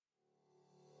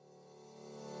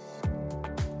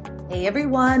Hey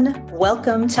everyone,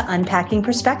 welcome to Unpacking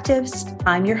Perspectives.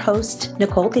 I'm your host,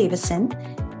 Nicole Davison,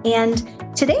 and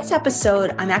today's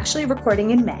episode I'm actually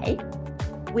recording in May,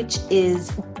 which is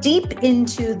deep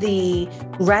into the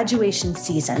graduation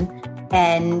season.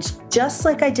 And just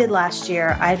like I did last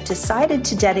year, I've decided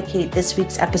to dedicate this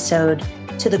week's episode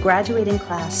to the graduating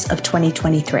class of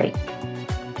 2023.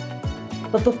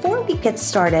 But before we get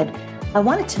started, I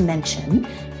wanted to mention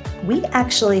we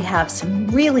actually have some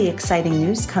really exciting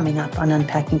news coming up on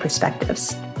Unpacking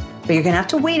Perspectives, but you're going to have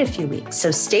to wait a few weeks. So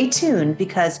stay tuned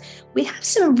because we have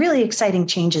some really exciting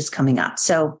changes coming up.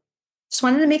 So just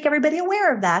wanted to make everybody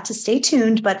aware of that to stay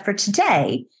tuned. But for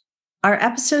today, our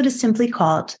episode is simply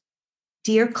called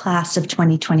Dear Class of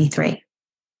 2023.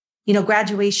 You know,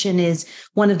 graduation is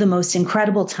one of the most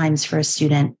incredible times for a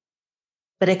student,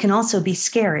 but it can also be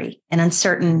scary and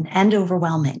uncertain and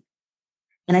overwhelming.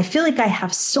 And I feel like I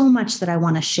have so much that I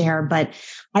want to share, but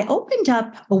I opened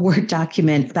up a Word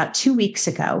document about 2 weeks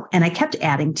ago and I kept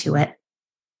adding to it.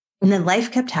 And then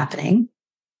life kept happening.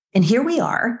 And here we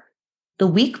are, the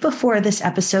week before this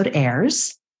episode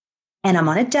airs, and I'm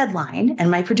on a deadline. And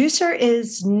my producer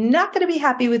is not going to be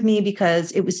happy with me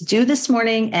because it was due this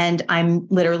morning and I'm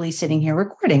literally sitting here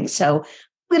recording. So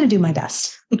I'm going to do my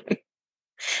best.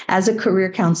 As a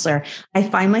career counselor, I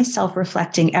find myself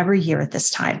reflecting every year at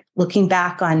this time, looking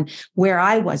back on where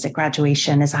I was at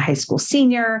graduation as a high school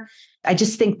senior. I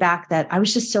just think back that I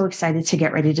was just so excited to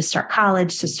get ready to start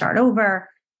college, to start over.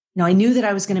 You know, I knew that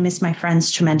I was going to miss my friends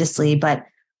tremendously, but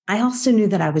I also knew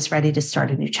that I was ready to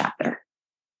start a new chapter.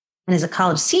 And as a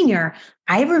college senior,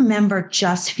 I remember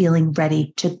just feeling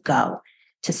ready to go,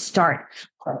 to start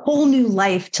a whole new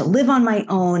life, to live on my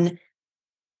own.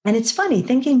 And it's funny,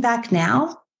 thinking back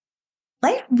now,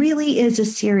 life really is a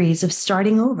series of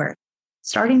starting over,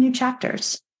 starting new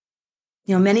chapters.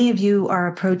 You know, many of you are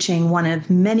approaching one of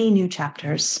many new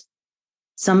chapters.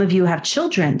 Some of you have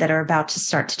children that are about to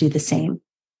start to do the same.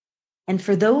 And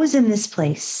for those in this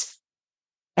place,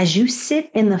 as you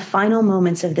sit in the final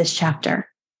moments of this chapter,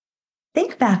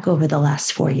 think back over the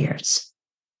last 4 years.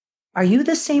 Are you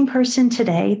the same person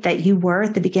today that you were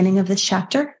at the beginning of this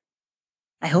chapter?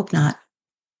 I hope not.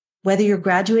 Whether you're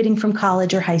graduating from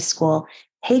college or high school,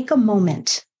 take a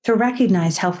moment to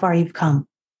recognize how far you've come,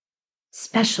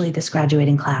 especially this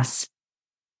graduating class.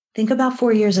 Think about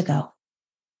 4 years ago.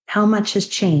 How much has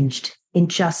changed in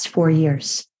just 4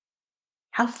 years?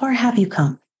 How far have you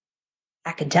come?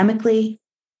 Academically,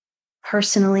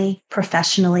 personally,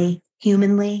 professionally,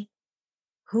 humanly?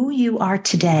 Who you are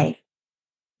today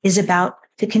is about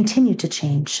to continue to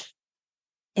change.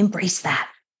 Embrace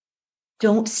that.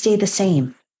 Don't stay the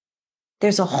same.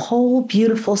 There's a whole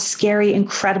beautiful, scary,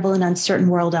 incredible, and uncertain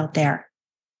world out there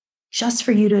just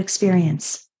for you to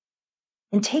experience.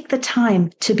 And take the time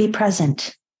to be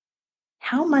present.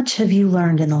 How much have you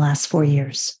learned in the last 4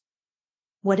 years?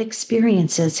 What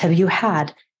experiences have you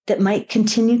had that might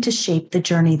continue to shape the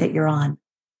journey that you're on?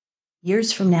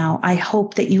 Years from now, I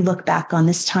hope that you look back on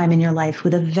this time in your life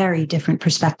with a very different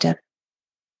perspective.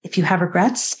 If you have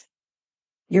regrets,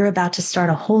 you're about to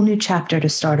start a whole new chapter to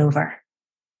start over.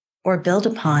 Or build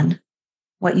upon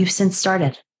what you've since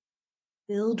started.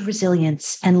 Build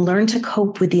resilience and learn to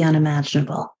cope with the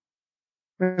unimaginable.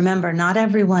 Remember, not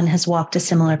everyone has walked a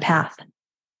similar path.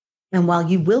 And while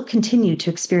you will continue to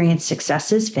experience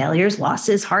successes, failures,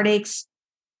 losses, heartaches,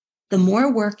 the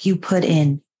more work you put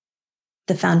in,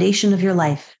 the foundation of your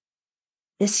life,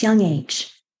 this young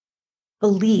age,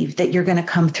 believe that you're going to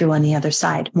come through on the other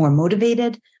side, more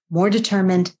motivated, more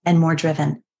determined, and more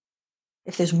driven.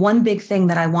 If there's one big thing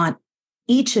that I want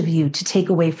each of you to take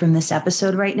away from this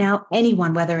episode right now,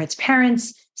 anyone, whether it's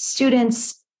parents,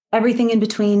 students, everything in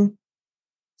between,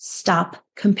 stop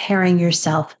comparing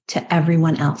yourself to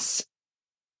everyone else.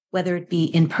 Whether it be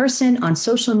in person, on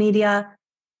social media,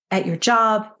 at your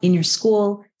job, in your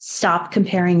school, stop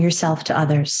comparing yourself to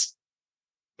others.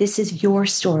 This is your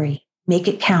story. Make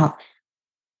it count.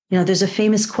 You know, there's a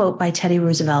famous quote by Teddy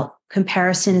Roosevelt,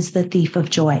 comparison is the thief of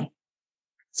joy.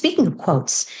 Speaking of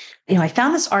quotes, you know, I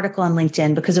found this article on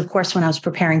LinkedIn because, of course, when I was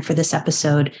preparing for this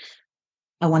episode,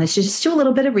 I wanted to just do a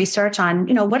little bit of research on,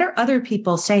 you know, what are other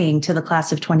people saying to the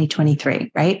class of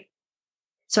 2023, right?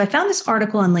 So I found this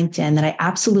article on LinkedIn that I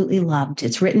absolutely loved.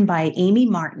 It's written by Amy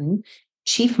Martin,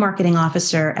 Chief Marketing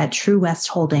Officer at True West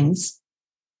Holdings,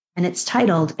 and it's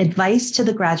titled Advice to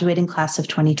the Graduating Class of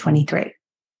 2023.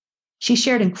 She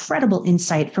shared incredible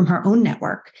insight from her own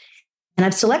network. And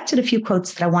I've selected a few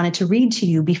quotes that I wanted to read to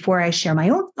you before I share my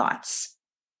own thoughts.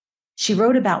 She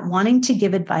wrote about wanting to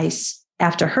give advice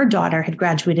after her daughter had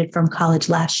graduated from college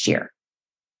last year.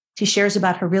 She shares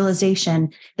about her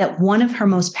realization that one of her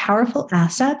most powerful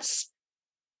assets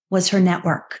was her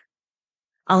network.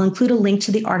 I'll include a link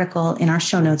to the article in our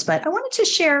show notes, but I wanted to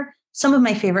share some of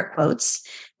my favorite quotes.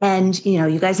 And,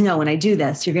 you guys know when I do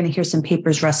this, you're going to hear some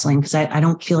papers rustling because I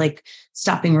don't feel like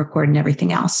stopping record and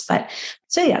everything else. But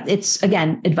so yeah, it's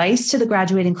again, advice to the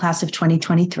graduating class of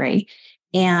 2023.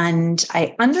 And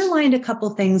I underlined a couple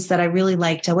things that I really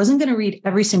liked. I wasn't going to read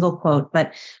every single quote, but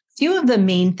a few of the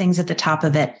main things at the top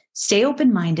of it: stay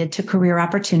open-minded to career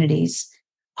opportunities.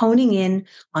 Honing in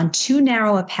on too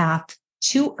narrow a path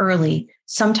too early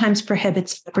sometimes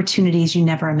prohibits opportunities you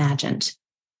never imagined.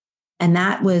 And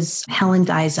that was Helen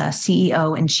Geiza,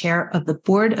 CEO and chair of the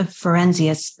board of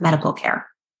Fresenius Medical Care.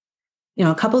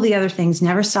 A couple of the other things: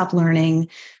 never stop learning,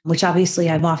 which obviously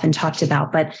I've often talked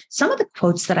about, but some of the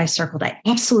quotes that I circled, I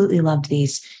absolutely loved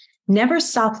these. Never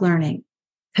stop learning.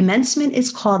 Commencement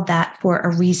is called that for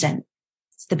a reason.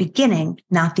 It's the beginning,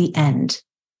 not the end.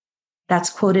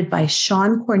 That's quoted by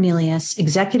Sean Cornelius,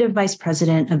 Executive Vice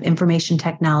President of Information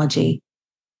Technology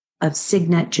of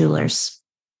Signet Jewelers.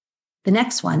 The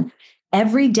next one: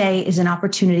 every day is an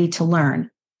opportunity to learn.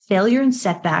 Failure and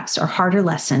setbacks are harder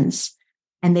lessons,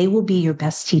 and they will be your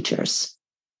best teachers.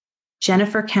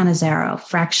 Jennifer Canizaro,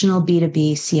 Fractional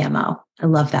B2B CMO. I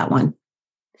love that one.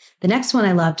 The next one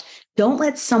I loved: don't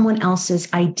let someone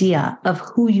else's idea of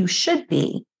who you should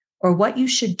be or what you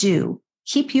should do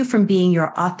keep you from being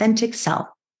your authentic self.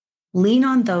 Lean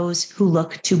on those who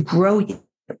look to grow you,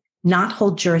 not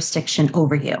hold jurisdiction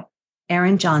over you.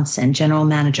 Aaron Johnson, General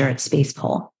Manager at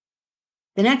Spacepole.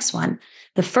 The next one: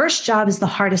 the first job is the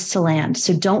hardest to land,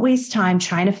 so don't waste time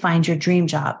trying to find your dream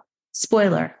job.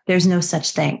 Spoiler, there's no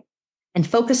such thing. And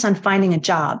focus on finding a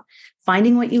job.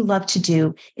 Finding what you love to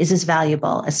do is as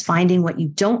valuable as finding what you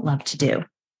don't love to do.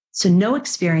 So no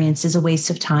experience is a waste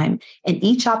of time, and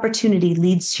each opportunity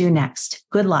leads to your next.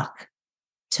 Good luck.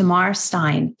 Tamar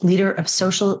Stein, leader of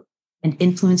social and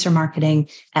influencer marketing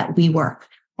at WeWork.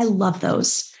 I love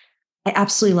those. I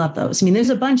absolutely love those. There's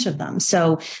a bunch of them.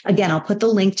 So again, I'll put the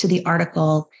link to the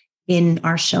article in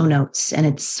our show notes, and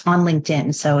it's on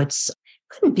LinkedIn. So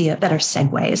couldn't be a better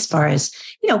segue as far as,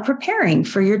 preparing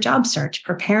for your job search,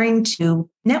 preparing to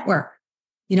network.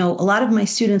 A lot of my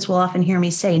students will often hear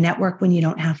me say, network when you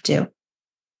don't have to.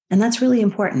 And that's really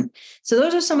important. So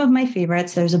those are some of my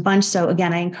favorites. There's a bunch. So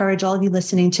again, I encourage all of you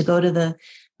listening to go to the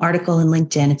article in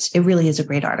LinkedIn. It really is a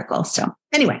great article. So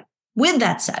anyway, with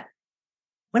that said,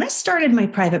 when I started my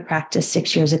private practice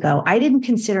 6 years ago, I didn't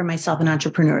consider myself an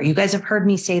entrepreneur. You guys have heard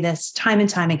me say this time and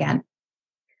time again.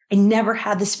 I never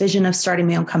had this vision of starting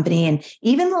my own company. And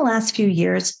even the last few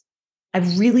years,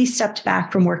 I've really stepped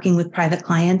back from working with private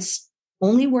clients,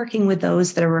 only working with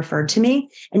those that are referred to me.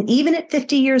 And even at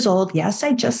 50 years old, yes,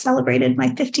 I just celebrated my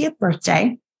 50th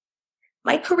birthday,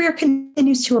 my career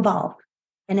continues to evolve.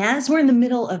 And as we're in the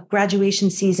middle of graduation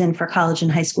season for college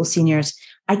and high school seniors,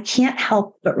 I can't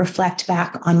help but reflect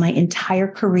back on my entire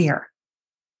career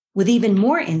with even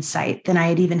more insight than I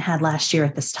had even had last year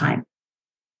at this time.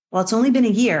 Well, it's only been a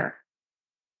year.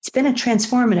 It's been a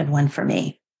transformative one for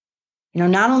me,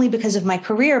 not only because of my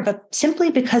career, but simply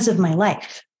because of my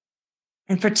life.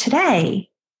 And for today,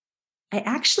 I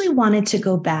actually wanted to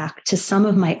go back to some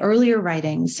of my earlier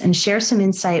writings and share some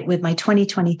insight with my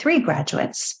 2023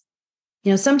 graduates.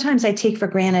 Sometimes I take for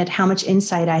granted how much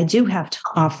insight I do have to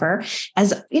offer.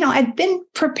 As I've been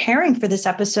preparing for this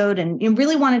episode and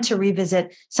really wanted to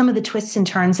revisit some of the twists and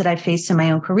turns that I've faced in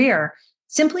my own career,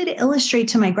 simply to illustrate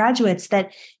to my graduates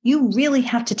that you really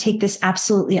have to take this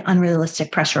absolutely unrealistic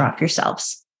pressure off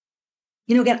yourselves.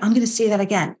 Again, I'm going to say that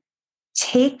again.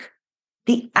 Take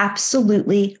the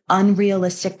absolutely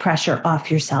unrealistic pressure off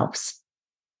yourselves.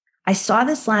 I saw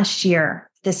this last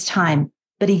year, this time,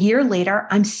 but a year later,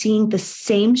 I'm seeing the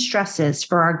same stresses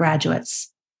for our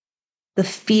graduates. The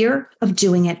fear of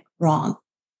doing it wrong.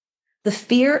 The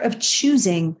fear of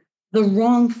choosing the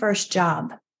wrong first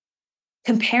job.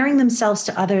 Comparing themselves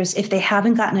to others if they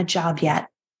haven't gotten a job yet,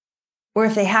 or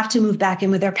if they have to move back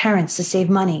in with their parents to save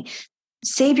money.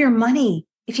 Save your money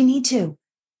if you need to.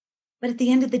 But at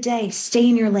the end of the day, stay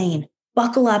in your lane,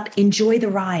 buckle up, enjoy the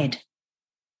ride.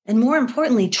 And more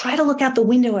importantly, try to look out the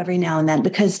window every now and then,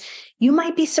 because you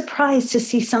might be surprised to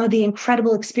see some of the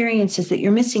incredible experiences that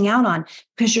you're missing out on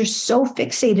because you're so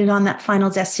fixated on that final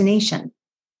destination.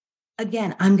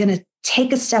 Again, I'm going to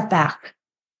take a step back.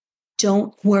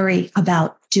 Don't worry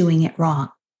about doing it wrong.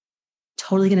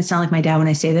 Totally going to sound like my dad when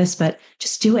I say this, but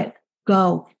just do it.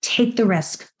 Go, take the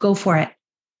risk, go for it.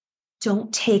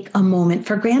 Don't take a moment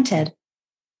for granted,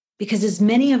 because as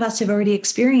many of us have already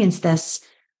experienced this,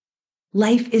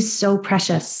 life is so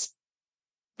precious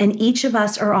and each of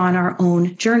us are on our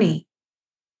own journey.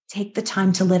 Take the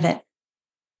time to live it.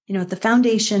 At the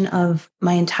foundation of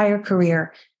my entire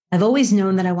career I've always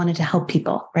known that I wanted to help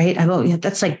people, right?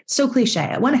 That's like so cliche.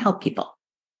 I want to help people.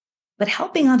 But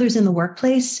helping others in the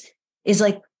workplace is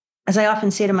like, as I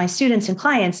often say to my students and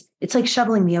clients, it's like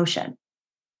shoveling the ocean.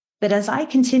 But as I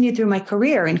continued through my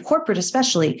career, in corporate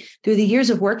especially, through the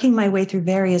years of working my way through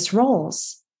various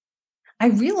roles, I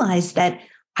realized that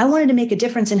I wanted to make a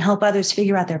difference and help others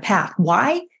figure out their path.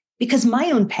 Why? Because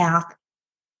my own path,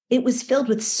 it was filled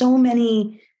with so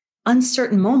many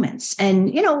uncertain moments and,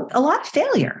 a lot of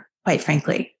failure, quite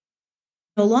frankly.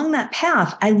 Along that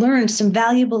path, I learned some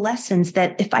valuable lessons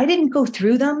that if I didn't go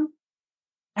through them,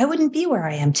 I wouldn't be where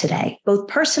I am today, both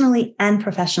personally and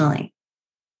professionally.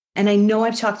 And I know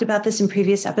I've talked about this in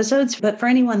previous episodes, but for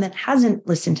anyone that hasn't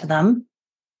listened to them,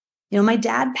 my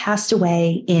dad passed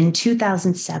away in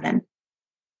 2007.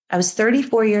 I was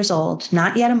 34 years old,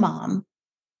 not yet a mom.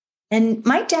 And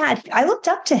my dad, I looked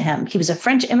up to him. He was a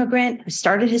French immigrant who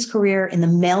started his career in the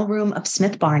mailroom of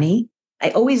Smith Barney. I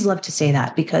always love to say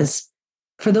that because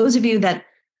for those of you that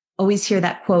always hear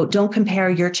that quote, don't compare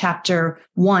your chapter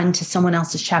 1 to someone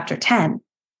else's chapter 10.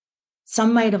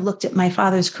 Some might have looked at my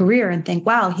father's career and think,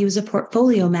 wow, he was a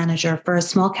portfolio manager for a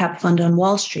small cap fund on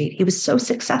Wall Street. He was so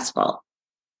successful.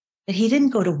 But he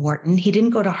didn't go to Wharton. He didn't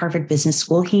go to Harvard Business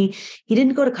School. He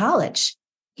didn't go to college.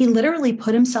 He literally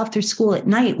put himself through school at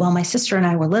night while my sister and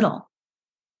I were little.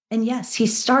 And yes, he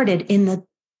started in the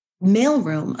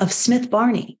mailroom of Smith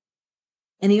Barney.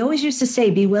 And he always used to say,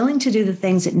 be willing to do the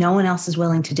things that no one else is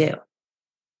willing to do.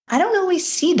 I don't always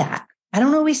see that. I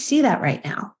don't always see that right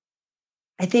now.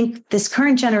 I think this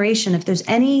current generation, if there's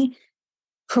any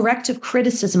corrective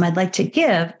criticism I'd like to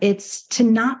give, it's to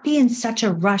not be in such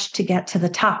a rush to get to the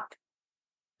top,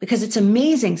 because it's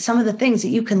amazing some of the things that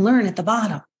you can learn at the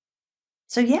bottom.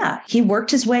 So yeah, he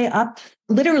worked his way up,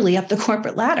 literally up the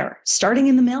corporate ladder, starting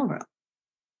in the mailroom.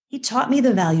 He taught me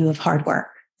the value of hard work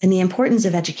and the importance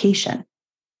of education.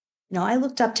 I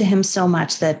looked up to him so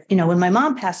much that, when my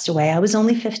mom passed away, I was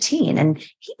only 15 and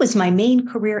he was my main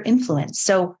career influence.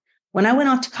 So when I went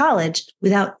off to college,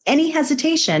 without any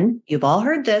hesitation, you've all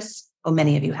heard this,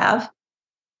 many of you have,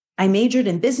 I majored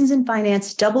in business and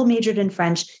finance, double majored in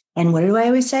French. And what do I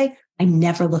always say? I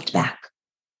never looked back.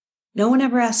 No one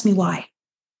ever asked me why.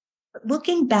 But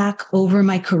looking back over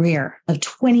my career of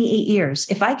 28 years,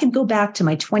 if I could go back to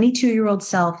my 22-year-old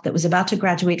self that was about to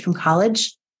graduate from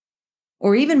college,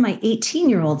 or even my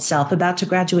 18-year-old self about to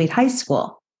graduate high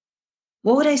school,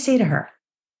 what would I say to her?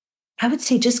 I would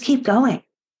say, just keep going.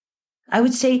 I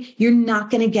would say, you're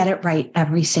not going to get it right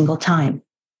every single time.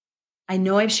 I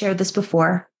know I've shared this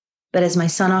before, but as my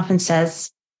son often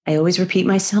says, I always repeat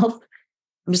myself.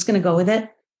 I'm just going to go with it.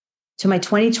 To my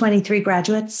 2023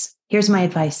 graduates, here's my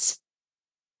advice.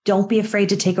 Don't be afraid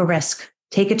to take a risk.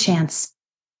 Take a chance.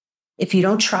 If you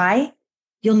don't try,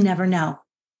 you'll never know.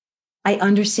 I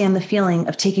understand the feeling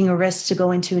of taking a risk to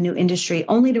go into a new industry,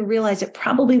 only to realize it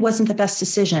probably wasn't the best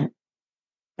decision.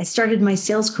 I started my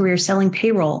sales career selling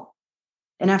payroll.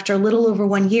 And after a little over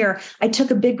 1 year, I took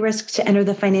a big risk to enter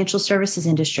the financial services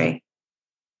industry.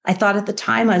 I thought at the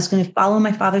time I was going to follow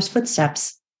my father's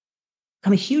footsteps,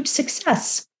 become a huge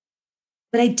success.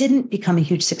 But I didn't become a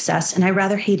huge success, and I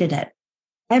rather hated it.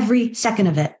 Every second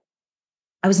of it.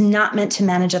 I was not meant to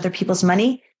manage other people's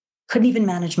money, couldn't even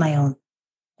manage my own.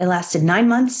 It lasted 9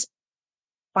 months,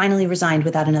 finally resigned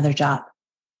without another job.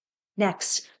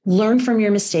 Next, learn from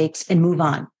your mistakes and move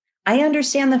on. I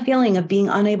understand the feeling of being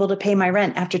unable to pay my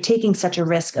rent after taking such a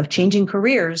risk of changing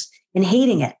careers and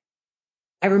hating it.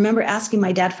 I remember asking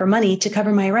my dad for money to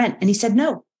cover my rent, and he said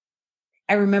no.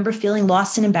 I remember feeling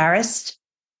lost and embarrassed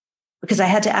because I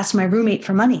had to ask my roommate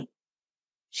for money.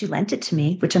 She lent it to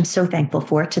me, which I'm so thankful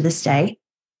for to this day.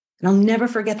 And I'll never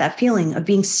forget that feeling of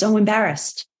being so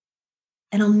embarrassed.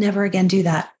 And I'll never again do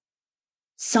that.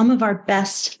 Some of our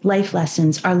best life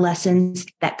lessons are lessons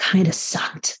that kind of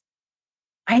sucked.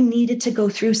 I needed to go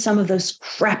through some of those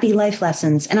crappy life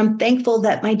lessons, and I'm thankful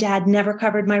that my dad never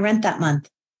covered my rent that month.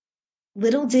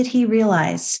 Little did he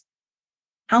realize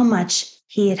how much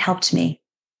he had helped me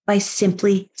by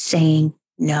simply saying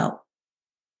no.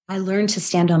 I learned to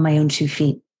stand on my own 2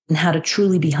 feet and how to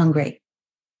truly be hungry.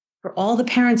 For all the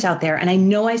parents out there, and I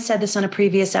know I said this on a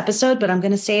previous episode, but I'm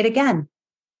going to say it again.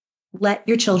 Let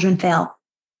your children fail.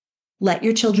 Let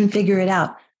your children figure it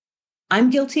out. I'm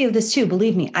guilty of this too.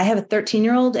 Believe me, I have a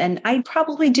 13-year-old and I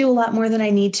probably do a lot more than I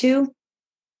need to,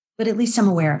 but at least I'm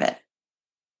aware of it.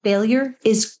 Failure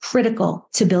is critical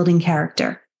to building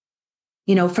character.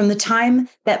 From the time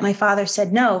that my father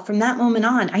said no, from that moment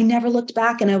on, I never looked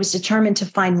back and I was determined to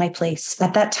find my place.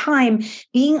 At that time,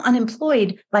 being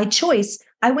unemployed by choice,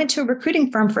 I went to a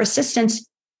recruiting firm for assistance.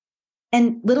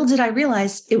 And little did I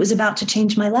realize it was about to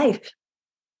change my life.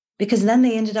 because then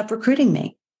they ended up recruiting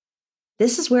me.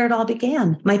 This is where it all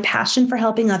began. My passion for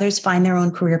helping others find their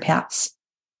own career paths.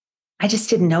 I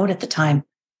just didn't know it at the time.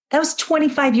 That was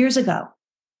 25 years ago.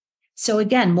 So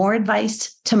again, more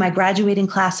advice to my graduating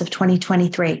class of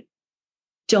 2023.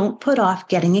 Don't put off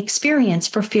getting experience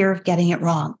for fear of getting it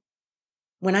wrong.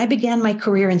 When I began my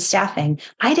career in staffing,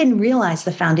 I didn't realize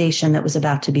the foundation that was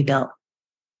about to be built.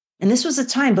 And this was a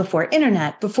time before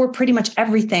internet, before pretty much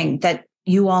everything that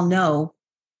you all know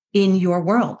in your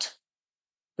world.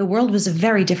 The world was a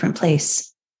very different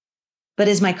place. But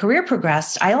as my career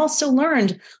progressed, I also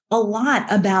learned a lot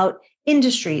about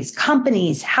industries,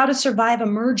 companies, how to survive a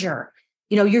merger.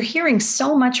 You're hearing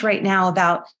so much right now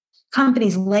about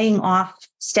companies laying off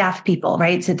staff people,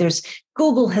 right? So there's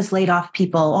Google has laid off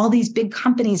people. All these big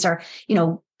companies are,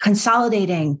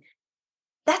 consolidating.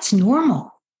 That's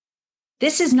normal.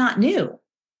 This is not new.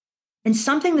 And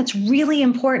something that's really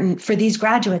important for these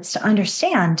graduates to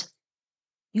understand,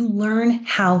 you learn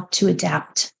how to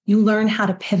adapt. You learn how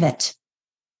to pivot.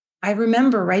 I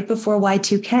remember right before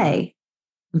Y2K,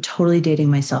 I'm totally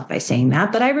dating myself by saying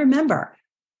that, but I remember,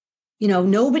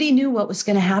 nobody knew what was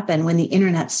going to happen when the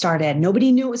internet started.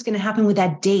 Nobody knew what was going to happen with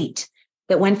that date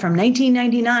that went from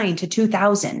 1999 to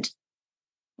 2000.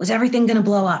 Was everything going to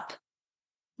blow up?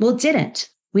 Well, it didn't.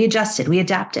 We adjusted, we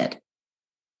adapted.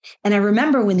 And I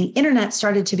remember when the internet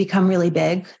started to become really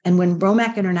big and when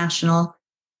Romac International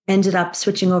ended up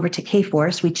switching over to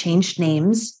Kforce, we changed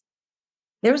names.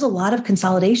 There was a lot of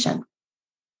consolidation.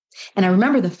 And I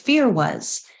remember the fear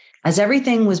was, as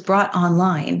everything was brought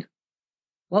online,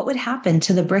 what would happen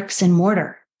to the bricks and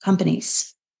mortar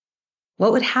companies?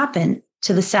 What would happen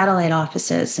to the satellite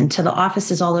offices and to the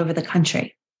offices all over the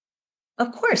country?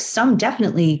 Of course, some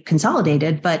definitely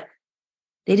consolidated, but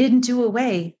they didn't do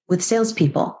away with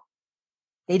salespeople.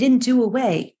 They didn't do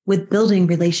away with building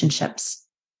relationships.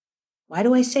 Why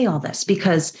do I say all this?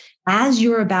 Because as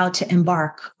you're about to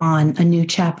embark on a new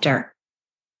chapter,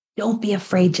 don't be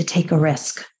afraid to take a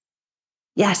risk.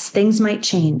 Yes, things might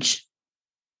change.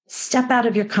 Step out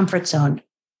of your comfort zone.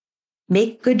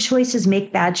 Make good choices,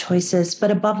 make bad choices,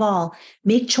 but above all,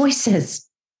 make choices.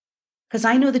 Because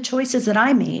I know the choices that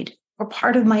I made were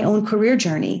part of my own career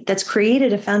journey that's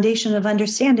created a foundation of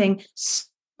understanding so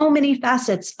many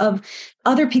facets of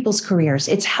other people's careers.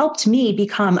 It's helped me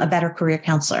become a better career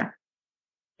counselor.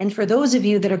 And for those of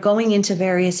you that are going into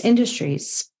various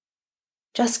industries,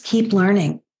 just keep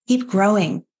learning, keep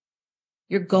growing.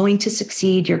 You're going to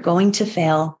succeed, you're going to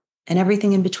fail, and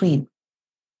everything in between.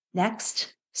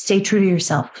 Next, stay true to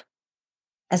yourself.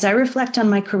 As I reflect on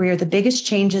my career, the biggest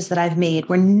changes that I've made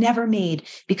were never made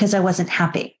because I wasn't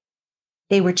happy.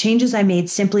 They were changes I made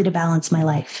simply to balance my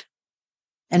life.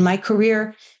 And my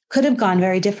career could have gone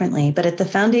very differently, but at the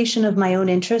foundation of my own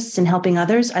interests in helping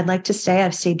others, I'd like to say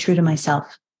I've stayed true to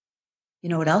myself. You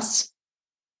know what else?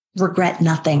 Regret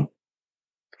nothing.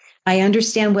 I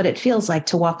understand what it feels like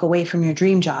to walk away from your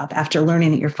dream job after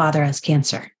learning that your father has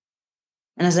cancer.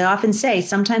 And as I often say,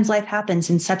 sometimes life happens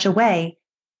in such a way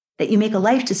that you make a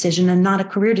life decision and not a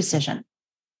career decision.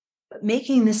 But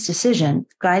making this decision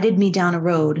guided me down a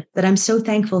road that I'm so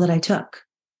thankful that I took,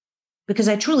 because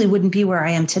I truly wouldn't be where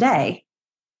I am today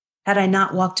had I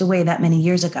not walked away that many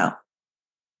years ago.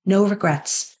 No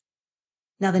regrets.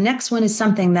 Now, the next one is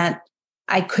something that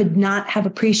I could not have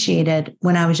appreciated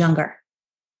when I was younger.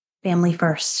 Family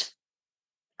first.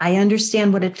 I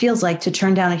understand what it feels like to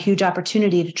turn down a huge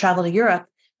opportunity to travel to Europe,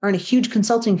 earn a huge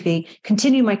consulting fee,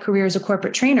 continue my career as a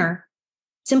corporate trainer,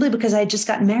 simply because I had just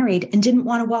gotten married and didn't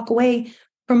want to walk away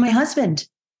from my husband.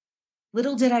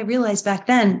 Little did I realize back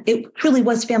then, it really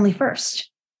was family first.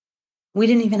 We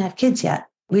didn't even have kids yet.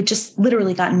 We'd just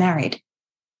literally gotten married.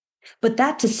 But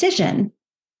that decision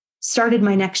started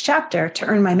my next chapter to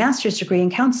earn my master's degree in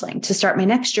counseling, to start my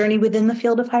next journey within the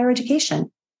field of higher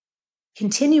education.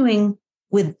 Continuing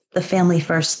with the family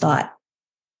first thought.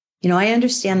 I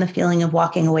understand the feeling of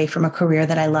walking away from a career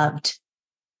that I loved,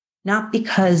 not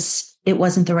because it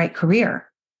wasn't the right career,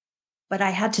 but I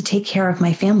had to take care of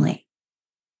my family.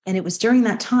 And it was during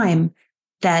that time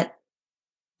that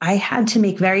I had to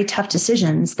make very tough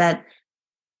decisions that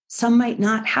some might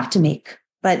not have to make,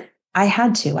 but I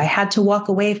had to. I had to walk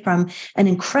away from an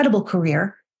incredible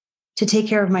career to take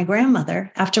care of my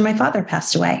grandmother after my father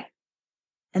passed away.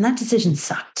 And that decision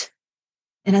sucked.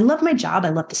 And I love my job. I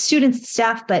love the students, the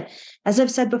staff. But as I've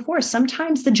said before,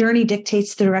 sometimes the journey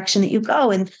dictates the direction that you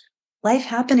go. And life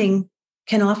happening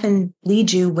can often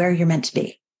lead you where you're meant to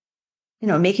be.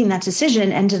 Making that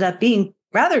decision ended up being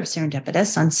rather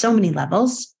serendipitous on so many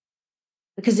levels,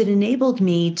 because it enabled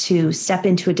me to step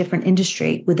into a different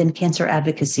industry within cancer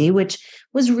advocacy, which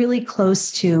was really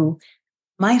close to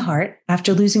my heart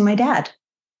after losing my dad.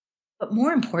 But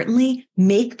more importantly,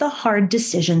 make the hard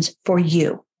decisions for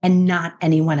you and not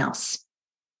anyone else.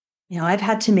 I've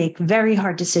had to make very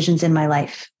hard decisions in my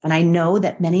life, and I know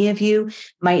that many of you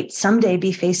might someday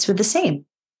be faced with the same.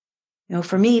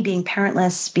 For me, being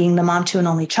parentless, being the mom to an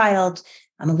only child,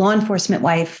 I'm a law enforcement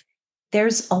wife.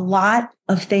 There's a lot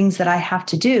of things that I have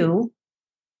to do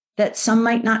that some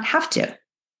might not have to.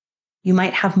 You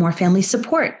might have more family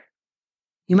support.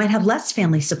 You might have less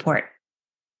family support.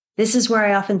 This is where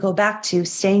I often go back to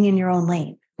staying in your own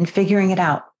lane and figuring it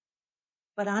out.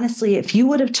 But honestly, if you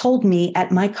would have told me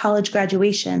at my college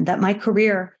graduation that my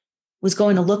career was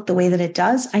going to look the way that it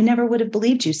does, I never would have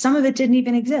believed you. Some of it didn't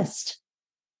even exist.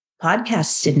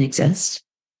 Podcasts didn't exist.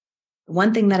 The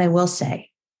one thing that I will say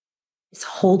is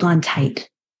hold on tight.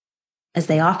 As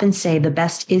they often say, the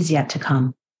best is yet to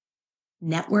come.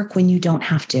 Network when you don't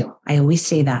have to. I always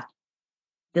say that.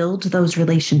 Build those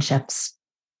relationships.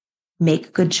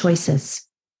 Make good choices.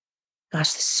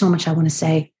 Gosh, there's so much I want to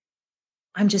say.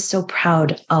 I'm just so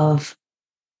proud of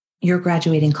your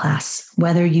graduating class,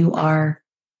 whether you are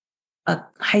a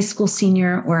high school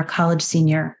senior or a college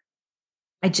senior.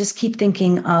 I just keep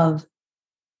thinking of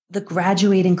the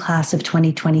graduating class of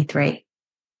 2023.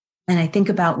 And I think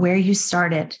about where you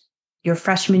started, your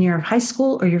freshman year of high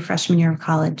school or your freshman year of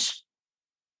college.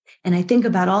 And I think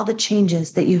about all the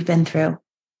changes that you've been through,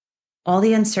 all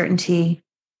the uncertainty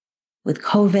with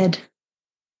COVID,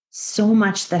 so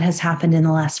much that has happened in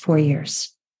the last 4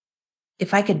 years.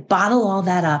 If I could bottle all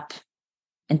that up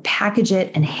and package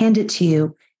it and hand it to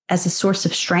you as a source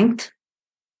of strength,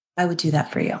 I would do that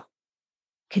for you.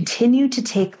 Continue to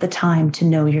take the time to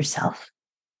know yourself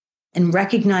and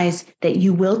recognize that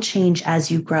you will change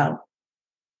as you grow.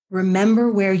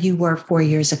 Remember where you were 4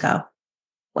 years ago,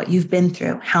 what you've been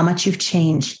through, how much you've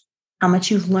changed, how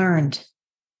much you've learned.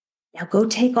 Now go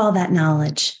take all that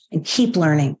knowledge and keep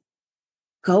learning.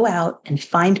 Go out and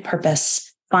find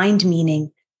purpose, find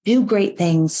meaning, do great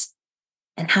things,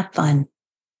 and have fun.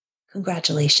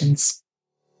 Congratulations.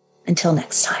 Until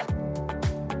next time.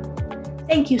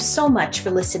 Thank you so much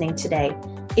for listening today.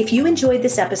 If you enjoyed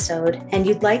this episode and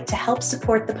you'd like to help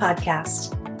support the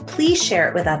podcast, please share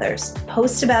it with others,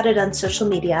 post about it on social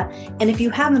media, and if you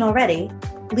haven't already,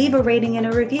 leave a rating and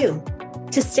a review.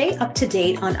 To stay up to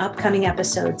date on upcoming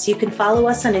episodes, you can follow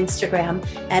us on Instagram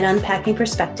at Unpacking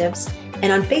Perspectives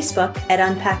and on Facebook at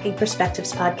Unpacking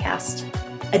Perspectives Podcast.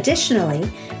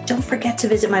 Additionally, don't forget to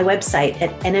visit my website at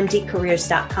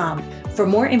nmdcareers.com for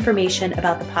more information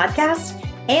about the podcast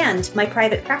and my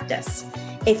private practice.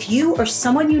 If you or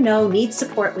someone you know needs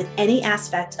support with any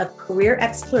aspect of career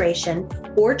exploration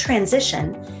or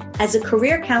transition, as a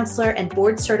career counselor and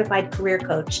board-certified career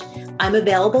coach, I'm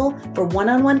available for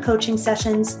one-on-one coaching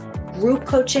sessions, group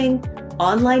coaching,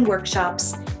 online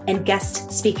workshops, and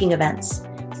guest speaking events.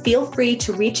 Feel free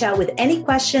to reach out with any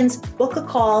questions, book a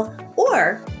call,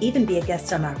 or even be a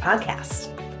guest on our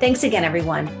podcast. Thanks again,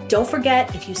 everyone. Don't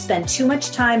forget, if you spend too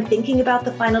much time thinking about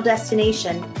the final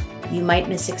destination, you might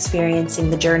miss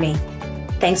experiencing the journey.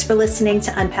 Thanks for listening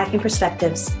to Unpacking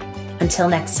Perspectives. Until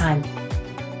next time.